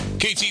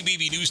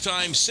KTBB News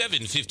Time,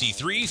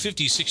 7:53,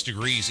 56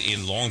 degrees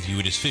in Longview.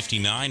 It is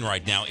 59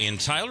 right now in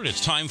Tyler.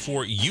 It's time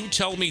for You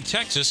Tell Me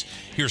Texas.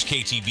 Here's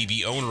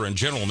KTBB owner and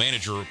general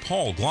manager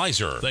Paul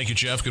Gleiser. Thank you,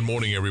 Jeff. Good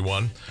morning,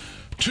 everyone.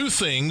 Two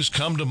things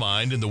come to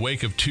mind in the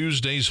wake of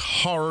Tuesday's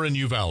horror in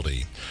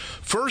Uvalde.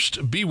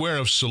 First, beware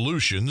of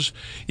solutions.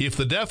 If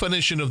the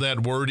definition of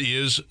that word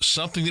is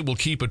something that will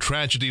keep a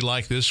tragedy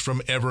like this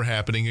from ever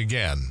happening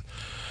again.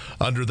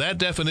 Under that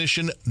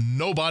definition,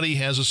 nobody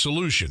has a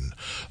solution,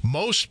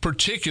 most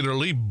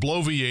particularly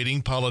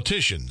bloviating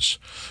politicians.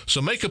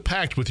 So make a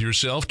pact with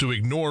yourself to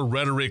ignore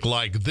rhetoric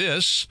like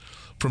this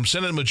from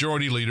Senate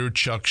Majority Leader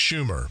Chuck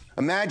Schumer.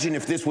 Imagine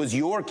if this was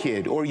your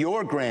kid or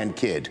your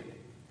grandkid.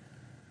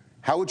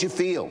 How would you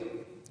feel?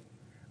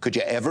 Could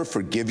you ever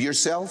forgive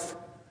yourself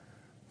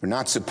for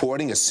not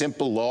supporting a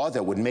simple law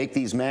that would make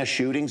these mass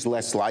shootings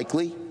less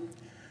likely?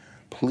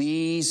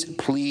 Please,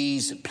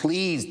 please,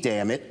 please,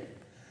 damn it.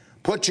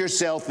 Put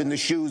yourself in the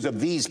shoes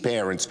of these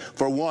parents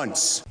for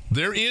once.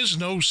 There is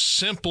no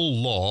simple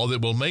law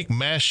that will make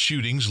mass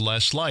shootings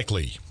less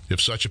likely.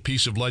 If such a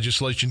piece of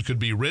legislation could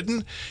be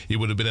written, it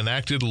would have been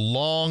enacted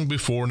long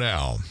before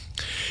now.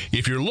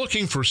 If you're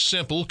looking for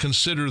simple,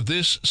 consider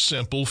this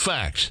simple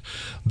fact.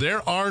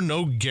 There are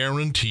no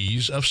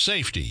guarantees of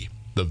safety.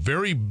 The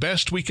very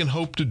best we can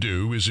hope to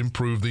do is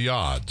improve the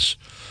odds.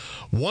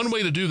 One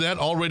way to do that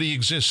already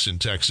exists in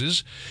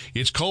Texas.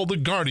 It's called the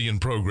Guardian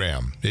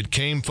Program. It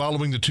came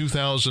following the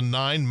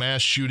 2009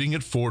 mass shooting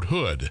at Fort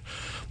Hood.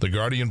 The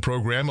Guardian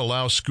Program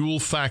allows school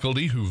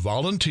faculty who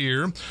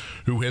volunteer,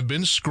 who have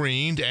been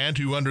screened, and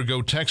who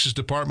undergo Texas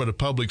Department of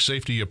Public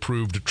Safety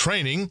approved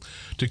training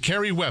to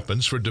carry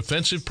weapons for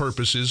defensive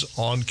purposes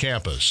on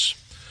campus.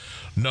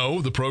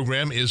 No, the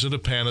program isn't a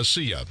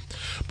panacea,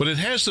 but it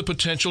has the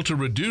potential to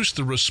reduce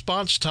the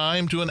response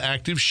time to an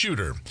active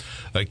shooter,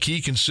 a key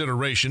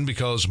consideration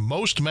because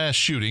most mass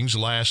shootings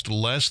last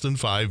less than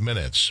 5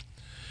 minutes.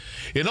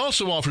 It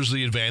also offers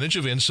the advantage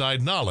of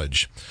inside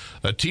knowledge.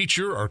 A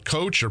teacher or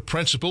coach or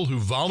principal who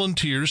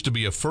volunteers to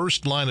be a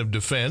first line of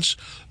defense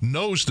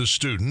knows the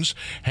students,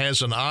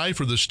 has an eye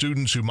for the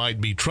students who might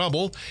be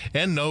trouble,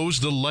 and knows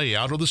the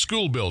layout of the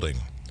school building.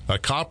 A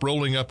cop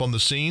rolling up on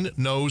the scene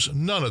knows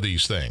none of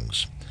these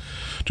things.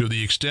 To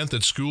the extent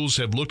that schools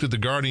have looked at the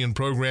Guardian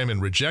Program and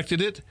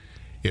rejected it,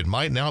 it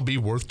might now be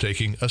worth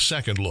taking a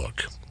second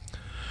look.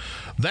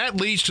 That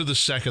leads to the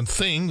second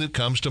thing that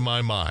comes to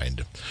my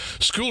mind.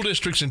 School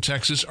districts in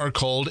Texas are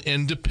called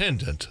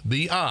independent,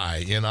 the I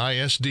in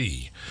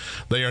ISD.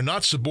 They are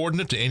not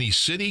subordinate to any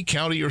city,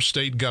 county, or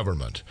state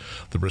government.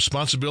 The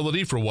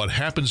responsibility for what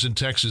happens in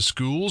Texas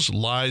schools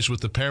lies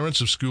with the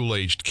parents of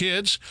school-aged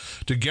kids,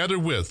 together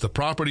with the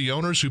property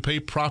owners who pay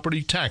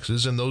property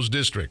taxes in those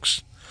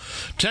districts.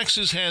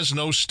 Texas has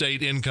no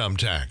state income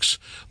tax.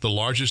 The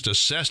largest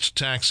assessed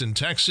tax in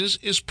Texas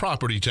is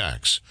property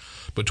tax.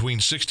 Between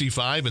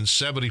 65 and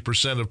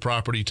 70% of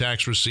property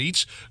tax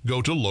receipts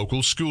go to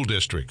local school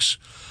districts.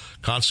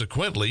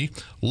 Consequently,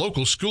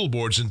 local school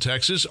boards in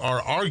Texas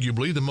are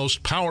arguably the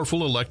most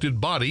powerful elected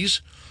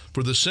bodies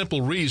for the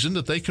simple reason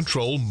that they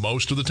control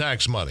most of the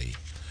tax money.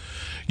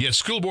 Yet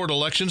school board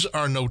elections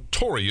are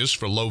notorious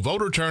for low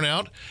voter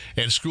turnout,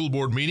 and school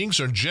board meetings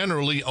are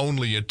generally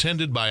only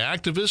attended by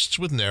activists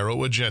with narrow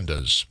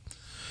agendas.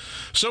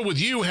 So with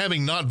you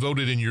having not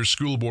voted in your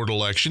school board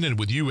election and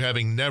with you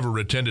having never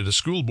attended a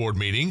school board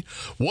meeting,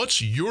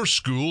 what's your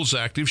school's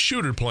active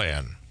shooter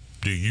plan?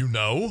 Do you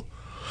know?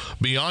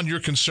 Beyond your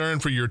concern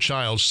for your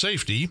child's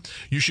safety,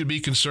 you should be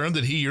concerned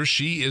that he or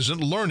she isn't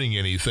learning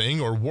anything,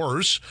 or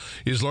worse,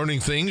 is learning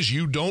things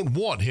you don't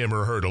want him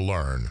or her to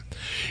learn.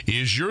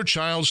 Is your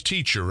child's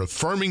teacher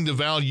affirming the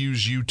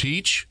values you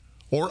teach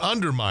or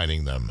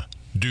undermining them?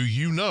 Do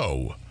you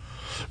know?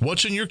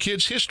 What's in your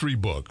kid's history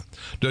book?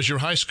 Does your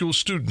high school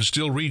student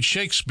still read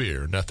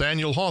Shakespeare,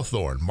 Nathaniel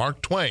Hawthorne,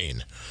 Mark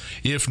Twain?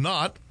 If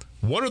not,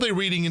 what are they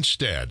reading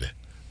instead?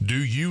 Do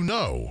you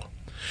know?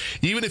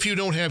 Even if you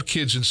don't have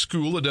kids in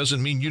school, it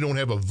doesn't mean you don't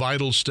have a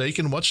vital stake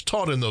in what's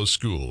taught in those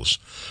schools.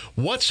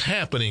 What's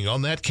happening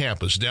on that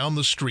campus down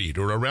the street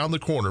or around the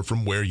corner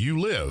from where you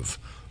live?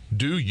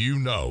 Do you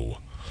know?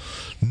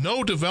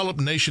 No developed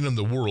nation in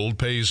the world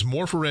pays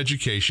more for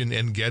education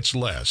and gets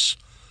less.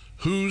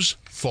 Whose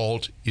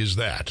fault is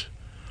that?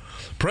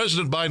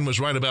 President Biden was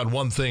right about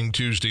one thing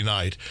Tuesday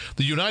night.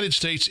 The United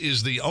States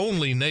is the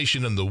only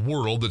nation in the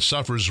world that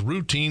suffers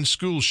routine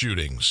school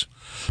shootings.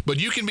 But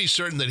you can be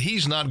certain that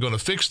he's not going to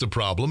fix the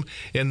problem,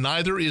 and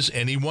neither is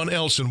anyone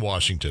else in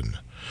Washington.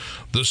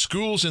 The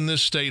schools in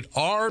this state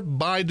are,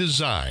 by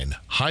design,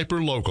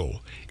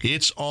 hyper-local.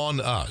 It's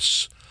on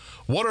us.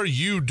 What are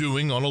you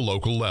doing on a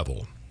local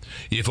level?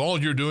 If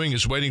all you're doing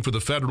is waiting for the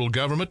federal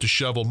government to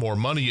shovel more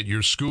money at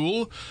your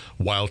school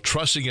while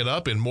trussing it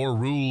up in more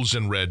rules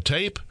and red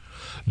tape,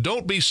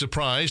 don't be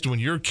surprised when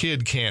your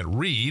kid can't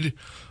read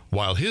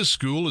while his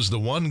school is the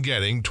one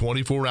getting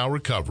 24-hour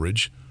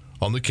coverage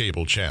on the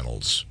cable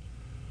channels.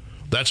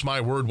 That's my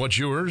word. What's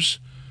yours?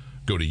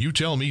 Go to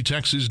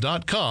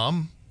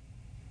youtellmetexas.com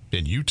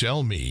in You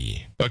Tell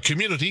Me. A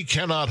community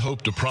cannot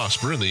hope to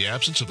prosper in the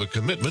absence of a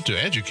commitment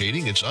to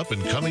educating its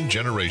up-and-coming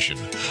generation.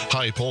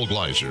 Hi, Paul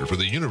Gleiser for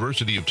the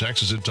University of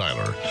Texas at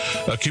Tyler.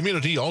 A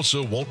community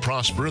also won't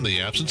prosper in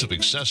the absence of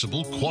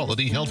accessible,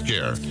 quality health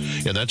care.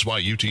 And that's why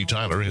UT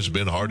Tyler has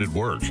been hard at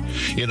work.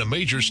 In a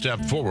major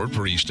step forward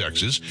for East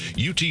Texas,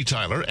 UT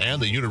Tyler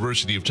and the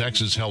University of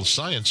Texas Health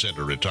Science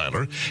Center at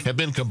Tyler have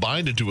been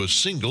combined into a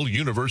single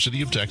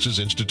University of Texas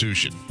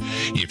institution.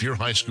 If your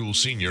high school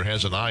senior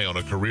has an eye on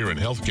a career in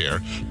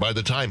healthcare, by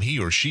the time he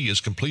or she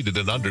has completed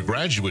an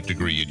undergraduate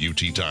degree at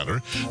UT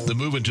Tyler, the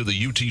move into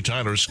the UT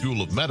Tyler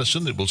School of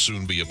Medicine that will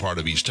soon be a part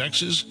of East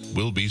Texas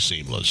will be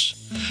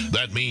seamless.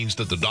 That means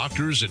that the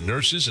doctors and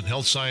nurses and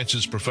health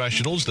sciences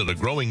professionals that a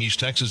growing East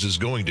Texas is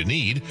going to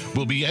need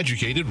will be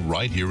educated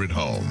right here at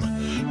home.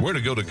 Where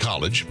to go to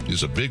college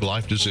is a big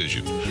life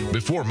decision.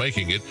 Before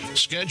making it,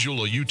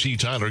 schedule a UT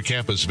Tyler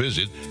campus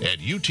visit at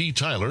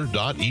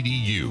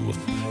uttyler.edu.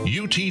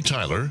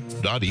 uttyler.edu,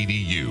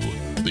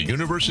 the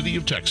University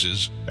of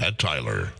Texas at Tyler.